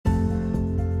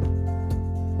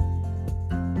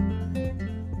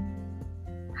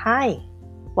Hi,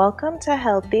 welcome to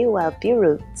Healthy Wealthy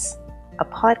Roots, a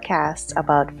podcast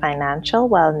about financial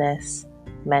wellness,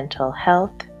 mental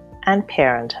health, and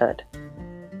parenthood.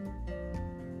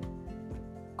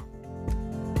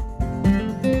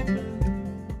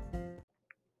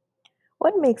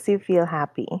 What makes you feel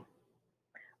happy?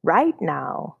 Right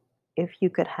now, if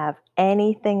you could have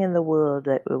anything in the world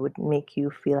that would make you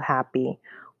feel happy,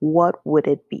 what would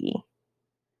it be?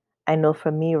 I know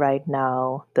for me right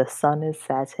now, the sun is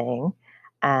setting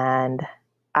and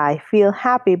I feel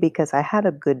happy because I had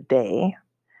a good day.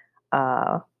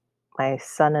 Uh, my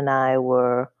son and I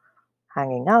were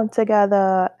hanging out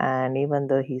together, and even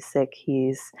though he's sick,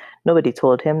 he's nobody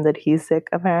told him that he's sick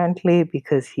apparently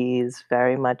because he's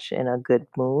very much in a good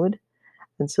mood.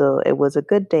 And so it was a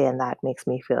good day, and that makes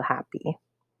me feel happy.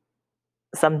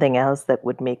 Something else that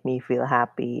would make me feel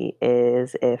happy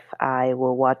is if I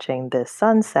were watching the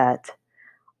sunset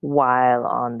while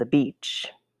on the beach,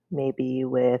 maybe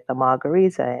with a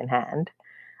margarita in hand.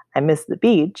 I miss the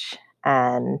beach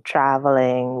and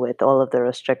traveling with all of the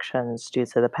restrictions due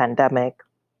to the pandemic.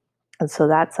 And so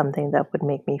that's something that would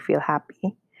make me feel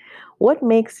happy. What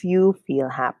makes you feel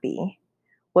happy?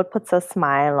 What puts a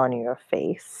smile on your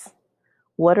face?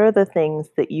 What are the things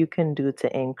that you can do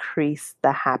to increase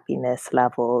the happiness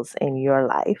levels in your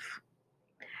life?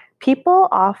 People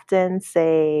often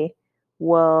say,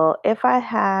 well, if I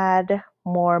had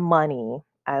more money,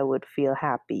 I would feel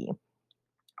happy.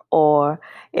 Or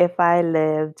if I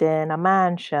lived in a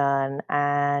mansion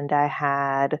and I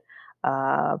had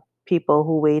people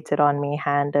who waited on me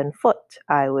hand and foot,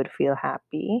 I would feel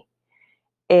happy.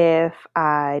 If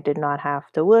I did not have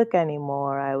to work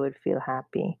anymore, I would feel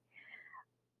happy.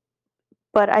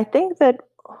 But I think that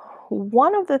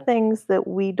one of the things that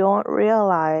we don't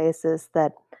realize is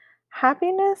that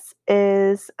happiness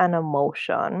is an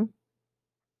emotion.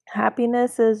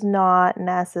 Happiness is not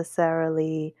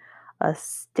necessarily a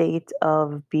state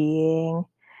of being.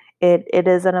 It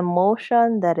is an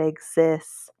emotion that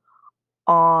exists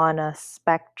on a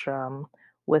spectrum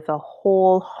with a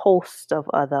whole host of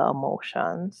other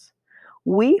emotions.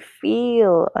 We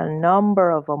feel a number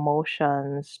of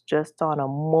emotions just on a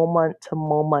moment to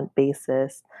moment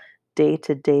basis, day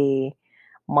to day,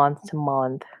 month to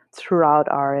month, throughout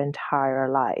our entire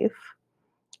life.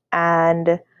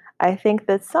 And I think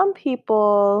that some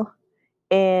people,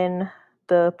 in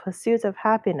the pursuit of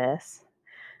happiness,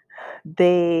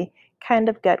 they kind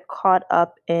of get caught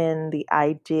up in the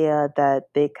idea that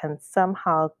they can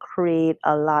somehow create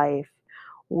a life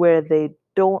where they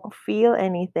don't feel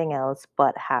anything else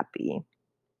but happy.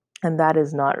 And that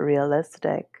is not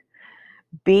realistic.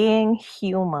 Being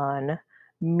human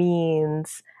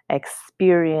means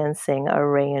experiencing a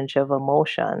range of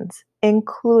emotions,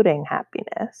 including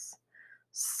happiness.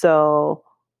 So,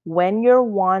 when you're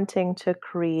wanting to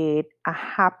create a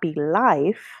happy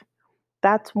life,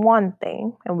 that's one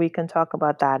thing, and we can talk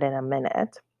about that in a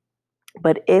minute.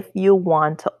 But if you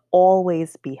want to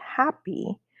always be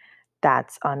happy,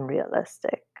 that's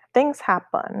unrealistic. Things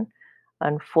happen.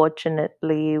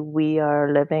 Unfortunately, we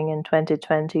are living in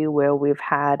 2020 where we've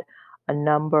had a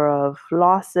number of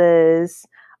losses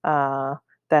uh,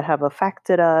 that have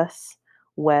affected us,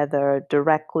 whether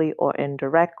directly or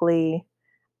indirectly,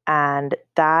 and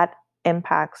that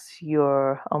impacts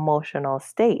your emotional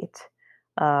state.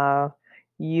 Uh,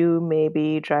 you may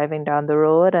be driving down the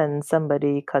road and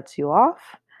somebody cuts you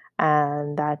off,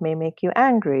 and that may make you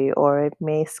angry or it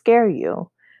may scare you.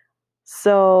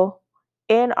 So,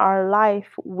 in our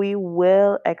life, we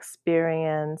will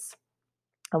experience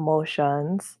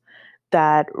emotions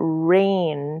that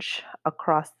range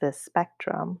across this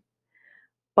spectrum.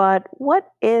 But what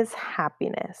is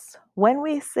happiness? When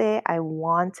we say, I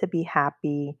want to be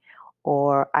happy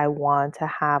or I want to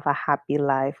have a happy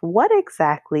life, what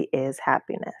exactly is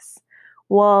happiness?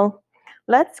 Well,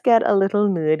 let's get a little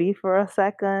nerdy for a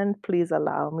second. Please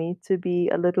allow me to be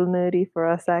a little nerdy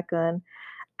for a second.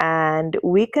 And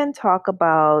we can talk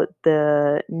about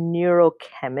the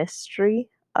neurochemistry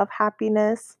of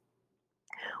happiness.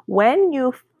 When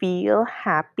you feel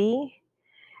happy,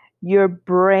 your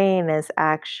brain is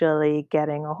actually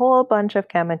getting a whole bunch of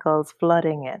chemicals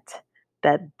flooding it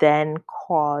that then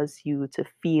cause you to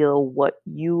feel what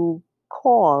you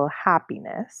call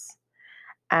happiness.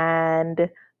 And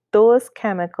those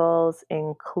chemicals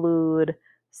include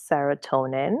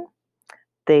serotonin,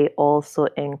 they also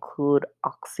include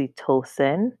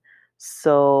oxytocin.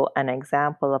 So, an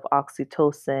example of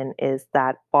oxytocin is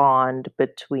that bond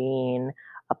between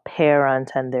a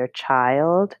parent and their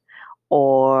child,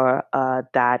 or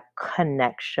that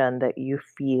connection that you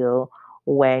feel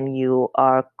when you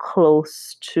are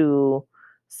close to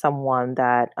someone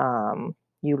that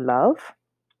you love,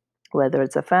 whether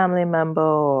it's a family member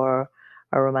or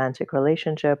a romantic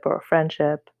relationship or a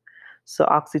friendship. So,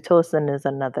 oxytocin is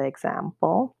another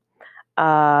example.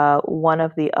 One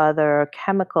of the other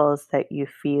chemicals that you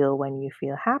feel when you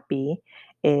feel happy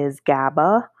is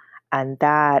GABA, and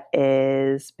that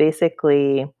is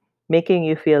basically making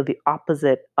you feel the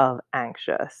opposite of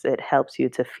anxious. It helps you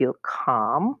to feel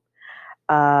calm.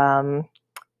 Um,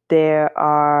 there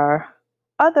are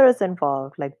others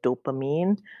involved, like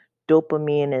dopamine.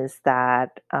 Dopamine is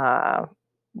that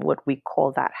what we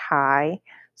call that high.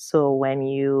 So when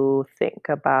you think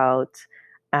about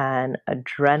an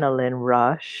adrenaline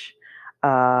rush,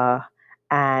 uh,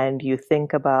 and you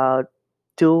think about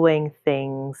doing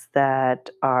things that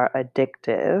are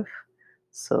addictive.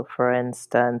 So, for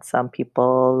instance, some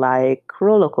people like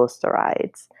roller coaster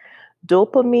rides.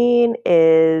 Dopamine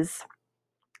is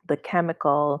the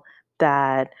chemical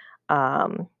that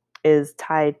um, is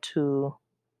tied to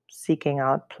seeking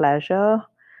out pleasure.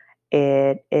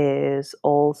 It is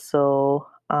also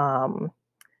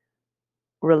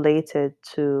related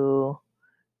to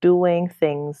doing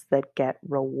things that get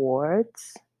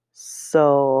rewards.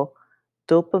 So,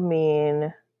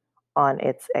 dopamine on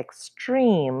its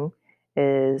extreme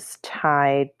is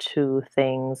tied to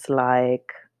things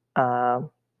like um,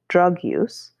 drug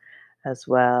use as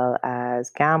well as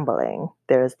gambling.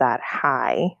 There's that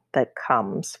high that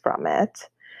comes from it.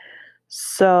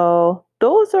 So,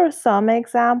 those are some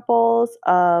examples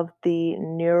of the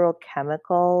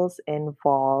neurochemicals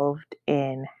involved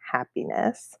in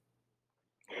happiness.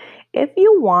 If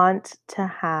you want to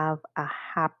have a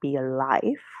happy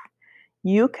life,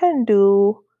 you can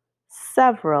do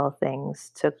several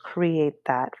things to create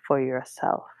that for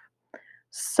yourself.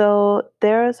 So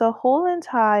there's a whole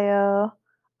entire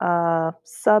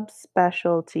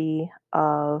subspecialty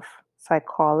of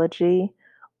psychology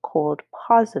called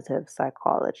positive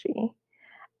psychology.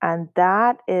 And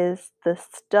that is the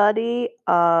study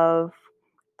of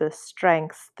the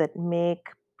strengths that make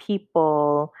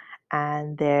people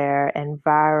and their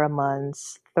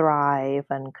environments thrive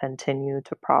and continue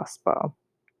to prosper.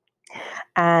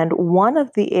 And one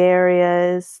of the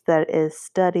areas that is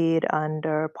studied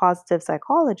under positive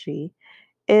psychology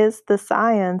is the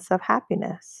science of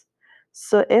happiness.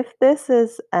 So, if this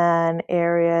is an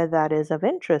area that is of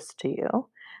interest to you,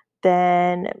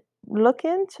 then look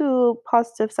into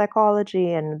positive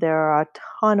psychology, and there are a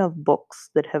ton of books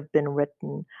that have been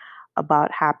written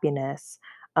about happiness.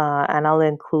 And I'll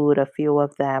include a few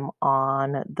of them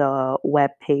on the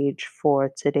webpage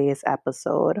for today's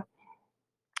episode.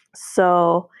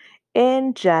 So,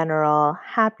 in general,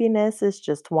 happiness is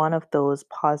just one of those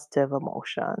positive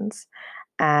emotions.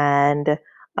 And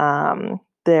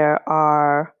there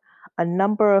are a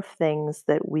number of things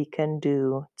that we can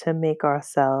do to make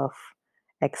ourselves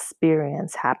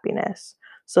experience happiness.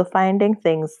 So, finding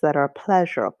things that are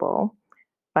pleasurable,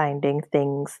 finding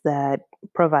things that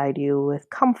provide you with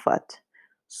comfort.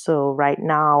 So, right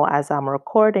now, as I'm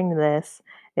recording this,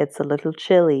 it's a little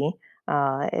chilly.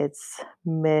 It's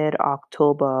mid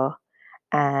October,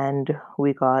 and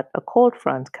we got a cold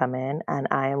front come in, and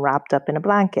I am wrapped up in a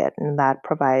blanket, and that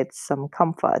provides some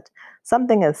comfort.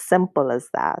 Something as simple as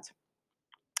that.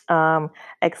 Um,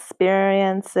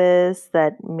 Experiences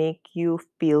that make you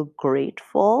feel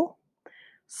grateful.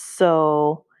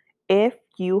 So, if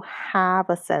you have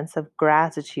a sense of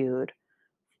gratitude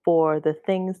for the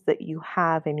things that you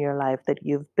have in your life, that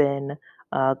you've been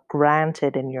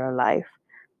granted in your life,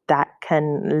 that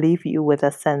can leave you with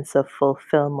a sense of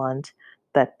fulfillment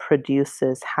that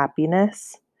produces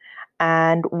happiness.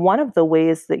 And one of the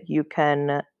ways that you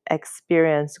can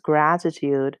experience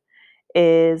gratitude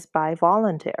is by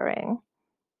volunteering.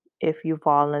 If you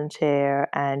volunteer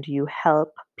and you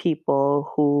help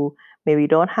people who maybe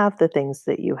don't have the things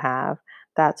that you have,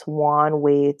 that's one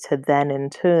way to then in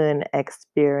turn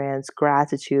experience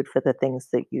gratitude for the things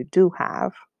that you do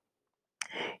have.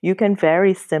 You can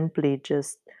very simply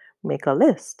just make a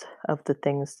list of the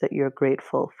things that you're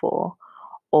grateful for,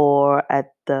 or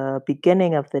at the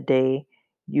beginning of the day,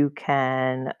 you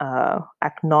can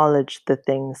acknowledge the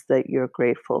things that you're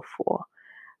grateful for.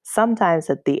 Sometimes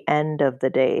at the end of the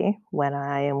day, when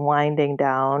I am winding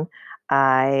down,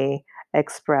 I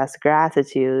express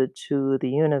gratitude to the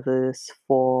universe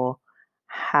for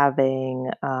having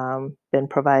been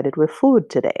provided with food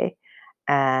today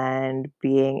and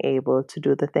being able to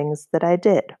do the things that I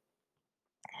did.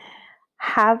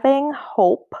 Having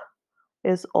hope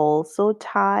is also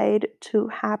tied to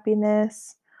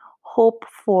happiness. Hope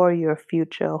for your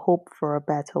future, hope for a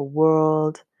better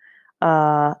world,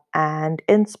 and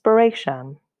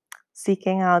inspiration,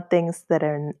 seeking out things that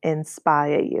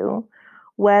inspire you.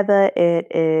 whether it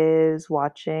is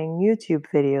watching YouTube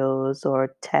videos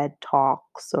or TED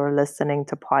Talks or listening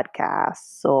to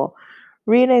podcasts or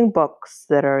reading books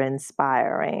that are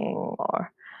inspiring,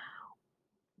 or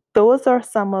those are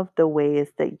some of the ways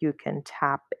that you can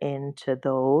tap into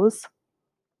those.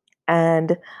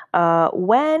 And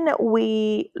when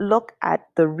we look at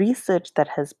the research that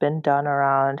has been done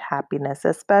around happiness,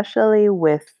 especially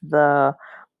with the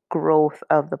growth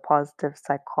of the positive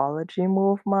psychology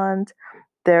movement,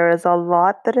 there is a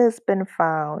lot that has been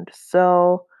found.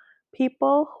 So,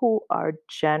 people who are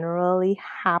generally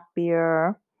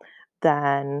happier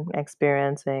than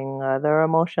experiencing other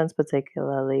emotions,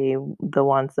 particularly the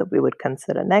ones that we would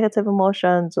consider negative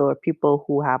emotions, or people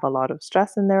who have a lot of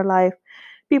stress in their life,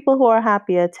 people who are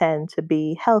happier tend to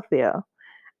be healthier.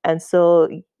 And so,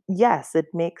 yes, it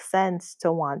makes sense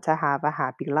to want to have a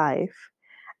happy life.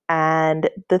 And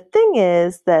the thing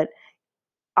is that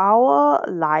our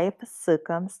life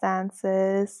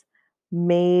circumstances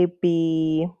may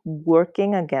be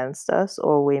working against us,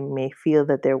 or we may feel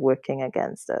that they're working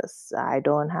against us. I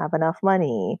don't have enough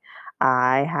money.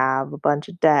 I have a bunch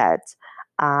of debts.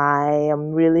 I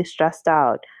am really stressed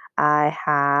out. I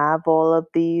have all of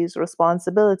these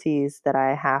responsibilities that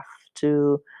I have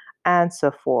to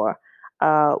answer for.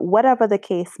 Whatever the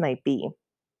case might be,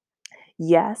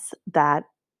 yes, that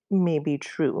may be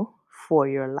true for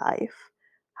your life.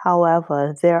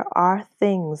 However, there are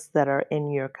things that are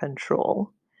in your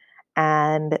control.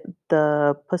 And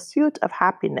the pursuit of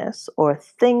happiness, or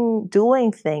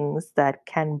doing things that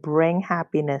can bring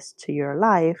happiness to your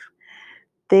life,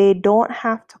 they don't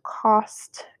have to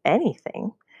cost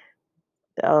anything,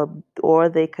 uh, or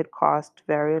they could cost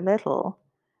very little.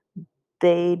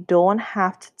 They don't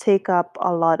have to take up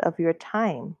a lot of your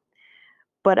time.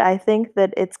 But I think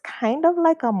that it's kind of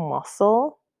like a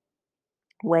muscle.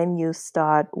 When you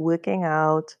start working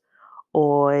out,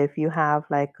 or if you have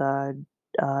like a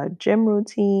gym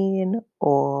routine,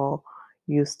 or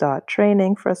you start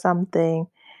training for something,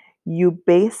 you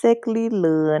basically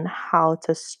learn how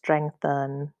to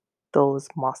strengthen those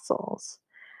muscles.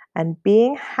 And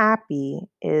being happy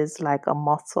is like a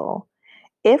muscle.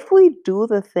 If we do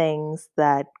the things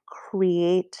that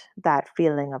create that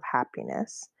feeling of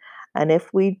happiness, and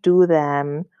if we do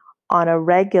them on a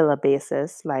regular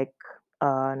basis, like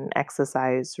an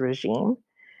exercise regime,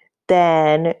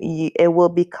 then it will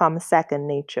become second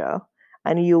nature.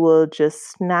 And you will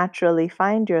just naturally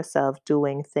find yourself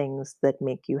doing things that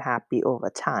make you happy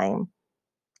over time.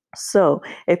 So,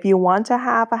 if you want to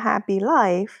have a happy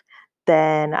life,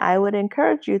 then I would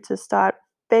encourage you to start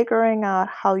figuring out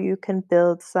how you can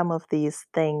build some of these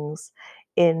things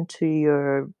into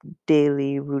your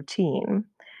daily routine,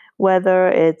 whether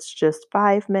it's just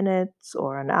 5 minutes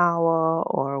or an hour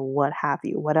or what have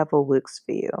you, whatever works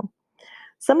for you.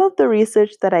 Some of the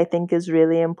research that I think is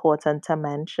really important to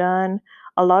mention,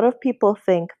 a lot of people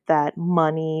think that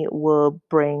money will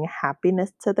bring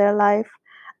happiness to their life.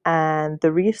 And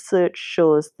the research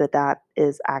shows that that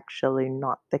is actually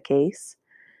not the case.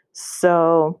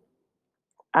 So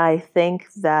I think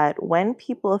that when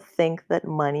people think that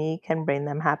money can bring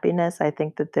them happiness, I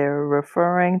think that they're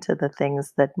referring to the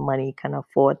things that money can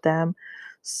afford them.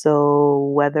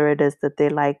 So whether it is that they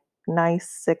like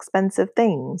nice, expensive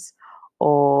things,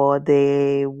 or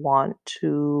they want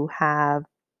to have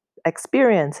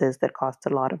experiences that cost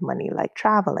a lot of money, like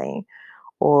traveling,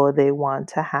 or they want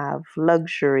to have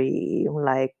luxury,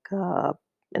 like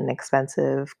an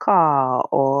expensive car,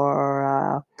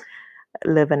 or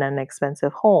live in an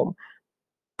expensive home.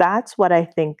 That's what I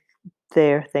think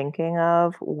they're thinking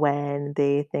of when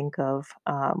they think of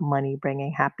money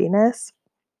bringing happiness.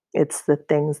 It's the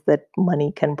things that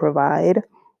money can provide.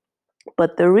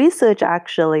 But the research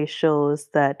actually shows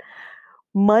that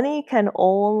money can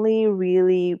only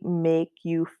really make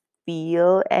you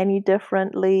feel any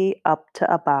differently up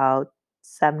to about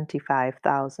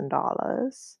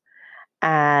 $75,000.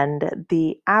 And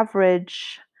the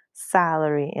average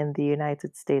salary in the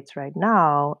United States right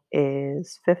now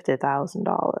is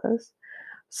 $50,000.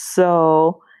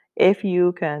 So if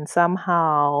you can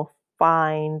somehow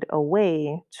find a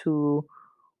way to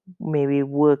maybe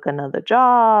work another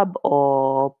job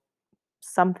or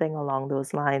something along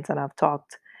those lines, and I've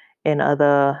talked in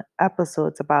other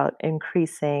episodes about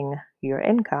increasing your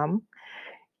income,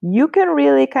 you can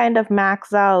really kind of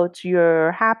max out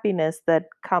your happiness that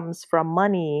comes from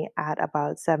money at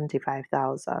about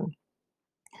 75,000.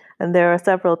 And there are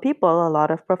several people, a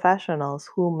lot of professionals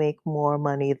who make more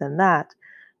money than that.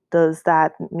 Does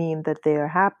that mean that they are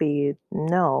happy?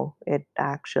 No, it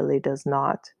actually does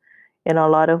not. In a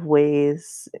lot of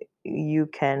ways, you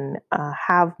can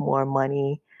have more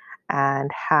money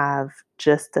and have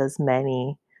just as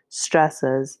many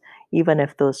stresses, even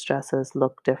if those stresses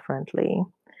look differently.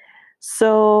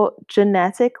 So,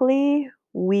 genetically,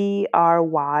 we are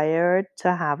wired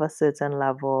to have a certain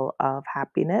level of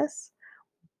happiness,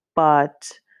 but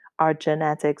our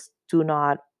genetics do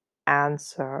not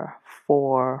answer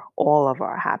for all of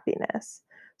our happiness.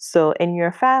 So, in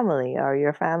your family, are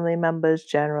your family members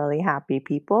generally happy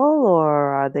people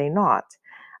or are they not?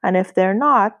 And if they're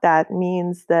not, that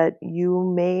means that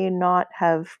you may not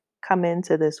have come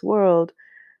into this world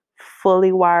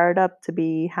fully wired up to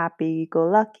be happy go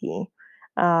lucky.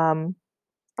 Um,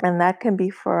 and that can be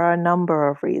for a number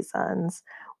of reasons.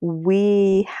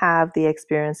 We have the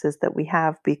experiences that we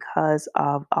have because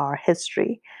of our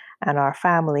history, and our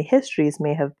family histories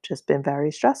may have just been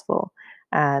very stressful.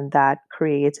 And that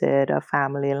created a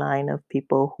family line of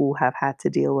people who have had to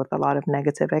deal with a lot of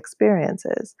negative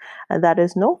experiences. And that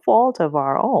is no fault of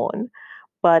our own,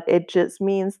 but it just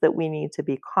means that we need to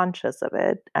be conscious of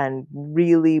it and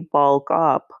really bulk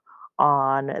up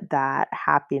on that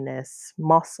happiness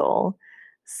muscle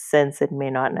since it may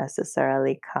not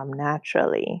necessarily come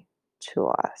naturally to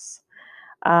us.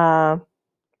 Um,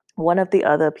 One of the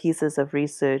other pieces of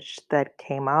research that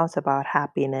came out about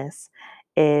happiness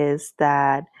is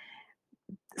that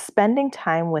spending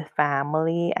time with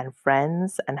family and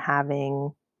friends and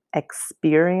having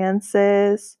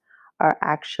experiences are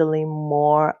actually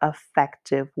more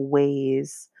effective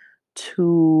ways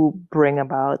to bring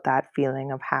about that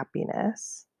feeling of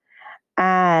happiness.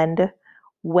 And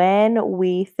when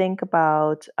we think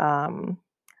about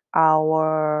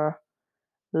our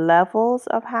levels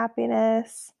of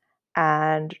happiness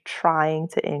and trying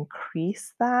to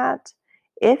increase that,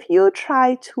 if you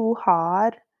try too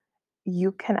hard,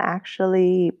 you can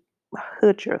actually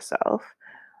hurt yourself.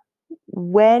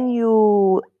 When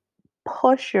you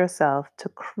push yourself to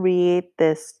create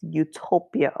this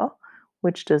utopia,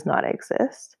 which does not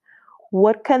exist,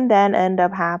 what can then end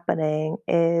up happening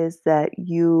is that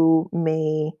you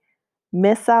may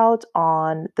miss out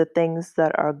on the things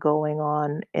that are going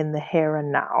on in the here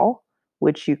and now,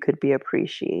 which you could be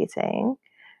appreciating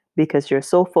because you're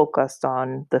so focused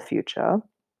on the future.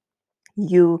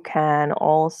 You can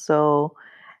also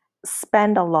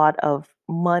spend a lot of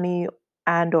money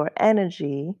and or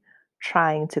energy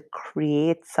trying to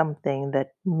create something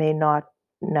that may not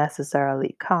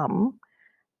necessarily come,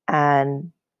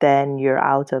 and then you're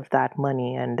out of that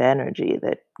money and energy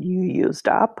that you used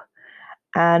up.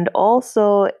 And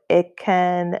also it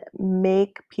can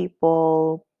make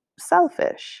people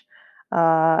selfish,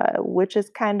 which is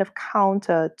kind of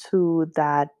counter to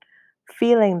that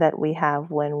feeling that we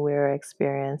have when we're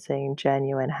experiencing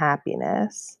genuine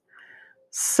happiness.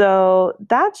 So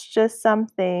that's just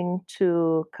something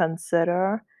to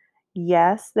consider.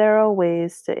 Yes, there are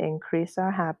ways to increase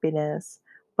our happiness,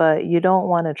 but you don't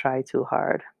want to try too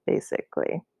hard,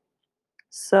 basically.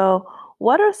 So,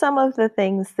 what are some of the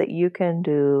things that you can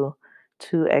do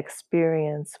to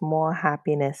experience more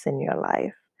happiness in your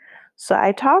life? So,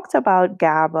 I talked about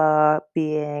GABA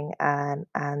being an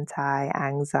anti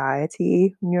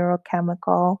anxiety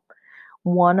neurochemical.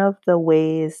 One of the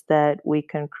ways that we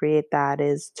can create that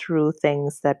is through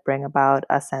things that bring about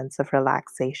a sense of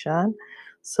relaxation.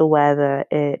 So, whether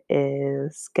it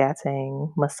is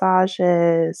getting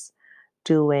massages,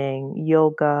 doing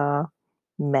yoga,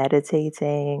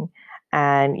 meditating,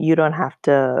 and you don't have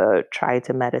to try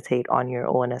to meditate on your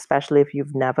own, especially if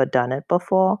you've never done it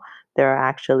before. There are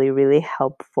actually really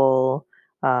helpful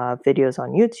videos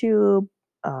on YouTube,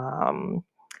 um,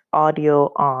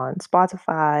 audio on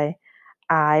Spotify.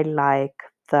 I like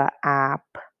the app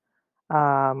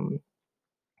um,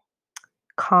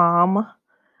 Calm,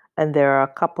 and there are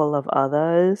a couple of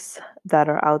others that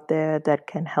are out there that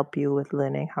can help you with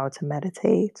learning how to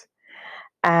meditate.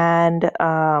 And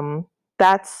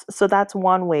that's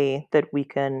one way that we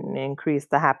can increase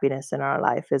the happiness in our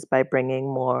life is by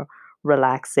bringing more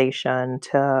relaxation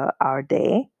to our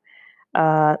day.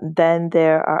 Then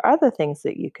there are other things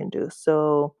that you can do.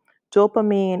 So,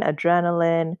 dopamine,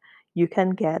 adrenaline, you can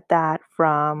get that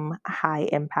from high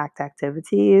impact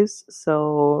activities.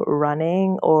 So,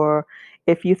 running, or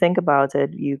if you think about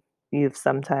it, you've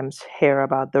sometimes hear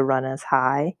about the runner's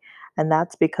high, and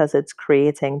that's because it's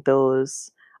creating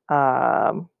those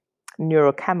um,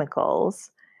 neurochemicals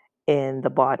in the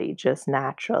body just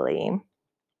naturally.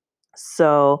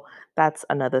 So that's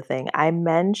another thing. I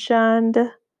mentioned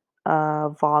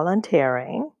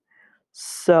volunteering.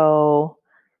 So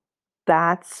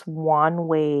that's one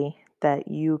way that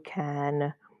you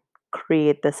can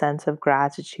create the sense of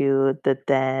gratitude that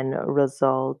then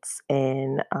results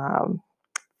in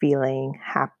feeling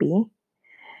happy.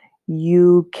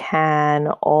 You can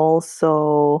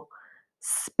also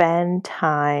spend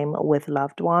time with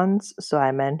loved ones. So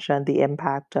I mentioned the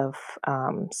impact of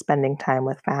spending time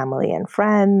with family and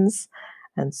friends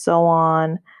and so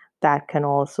on. That can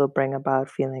also bring about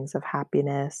feelings of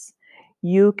happiness.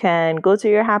 You can go to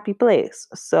your happy place.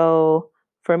 So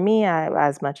for me,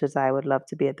 as much as I would love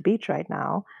to be at the beach right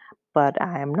now, but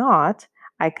I am not,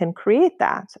 I can create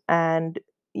that. And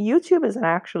YouTube is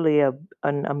actually an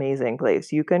amazing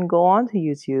place. You can go onto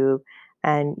YouTube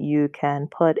and you can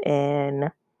put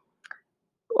in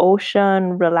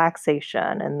ocean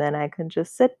relaxation, and then I can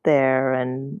just sit there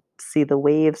and see the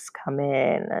waves come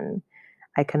in, and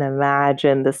I can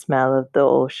imagine the smell of the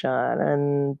ocean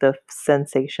and the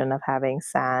sensation of having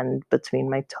sand between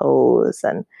my toes.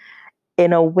 And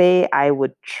in a way, I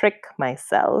would trick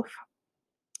myself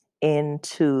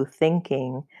into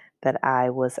thinking that I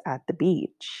was at the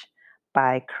beach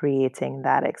by creating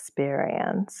that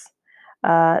experience.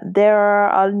 There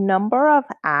are a number of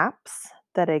apps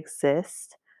that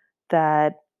exist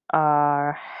that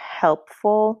are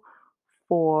helpful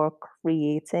for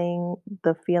creating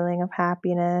the feeling of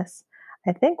happiness.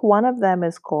 I think one of them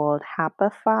is called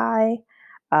Happify,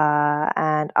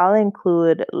 and I'll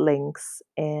include links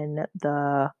in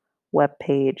the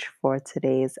webpage for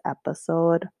today's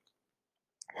episode.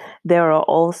 There are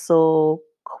also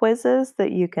quizzes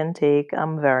that you can take.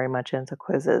 I'm very much into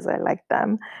quizzes. I like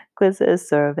them. Quizzes,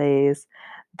 surveys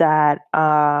that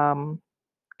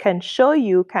can show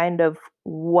you kind of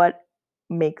what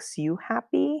makes you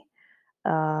happy.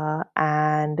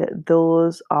 And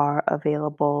those are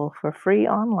available for free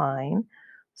online.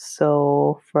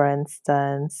 So, for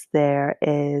instance, there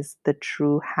is the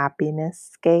True Happiness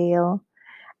Scale,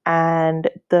 and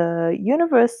the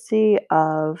University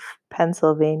of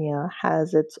Pennsylvania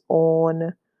has its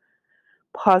own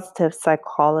positive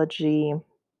psychology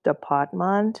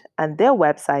department, and their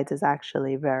website is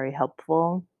actually very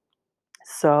helpful.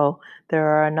 So there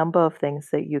are a number of things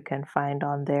that you can find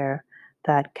on there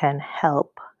that can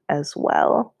help as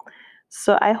well.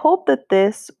 So I hope that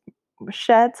this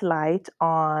sheds light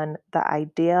on the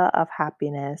idea of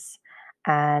happiness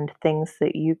and things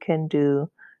that you can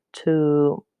do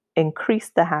to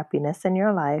increase the happiness in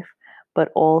your life,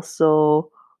 but also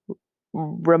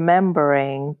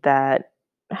remembering that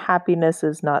happiness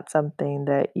is not something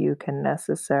that you can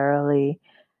necessarily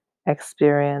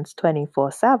experience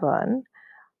 24/7,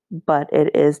 but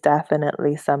it is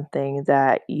definitely something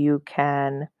that you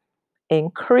can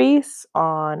increase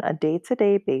on a day to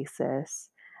day basis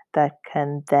that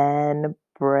can then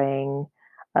bring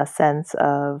a sense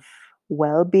of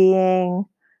well being.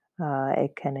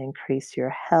 It can increase your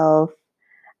health.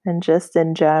 And just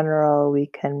in general, we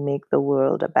can make the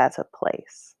world a better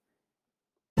place.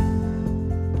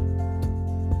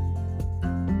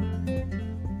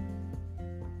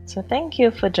 So, thank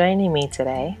you for joining me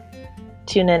today.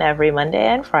 Tune in every Monday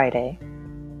and Friday.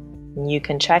 You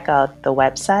can check out the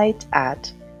website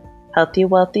at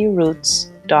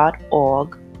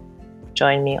healthywealthyroots.org.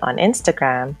 Join me on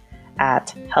Instagram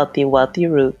at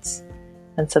healthywealthyroots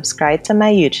and subscribe to my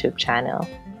YouTube channel.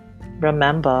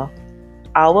 Remember,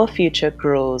 our future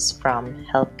grows from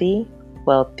healthy,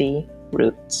 wealthy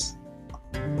roots.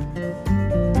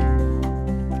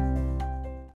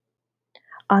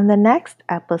 On the next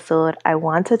episode, I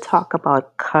want to talk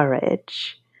about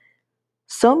courage.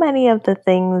 So many of the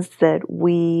things that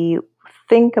we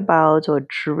think about or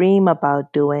dream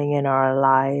about doing in our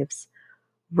lives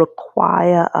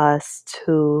require us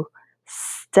to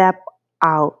step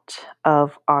out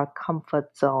of our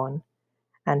comfort zone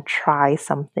and try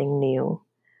something new.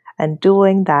 And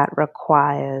doing that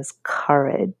requires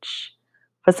courage.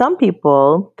 For some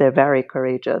people, they're very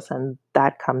courageous and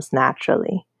that comes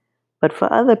naturally. But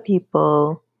for other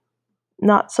people,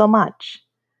 not so much.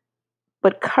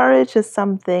 But courage is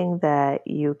something that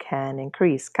you can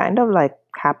increase, kind of like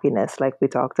happiness, like we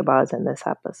talked about in this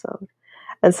episode.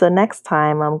 And so next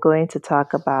time, I'm going to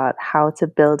talk about how to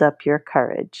build up your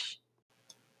courage.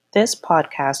 This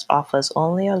podcast offers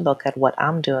only a look at what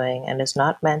I'm doing and is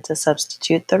not meant to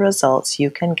substitute the results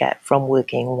you can get from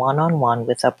working one-on-one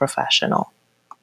with a professional.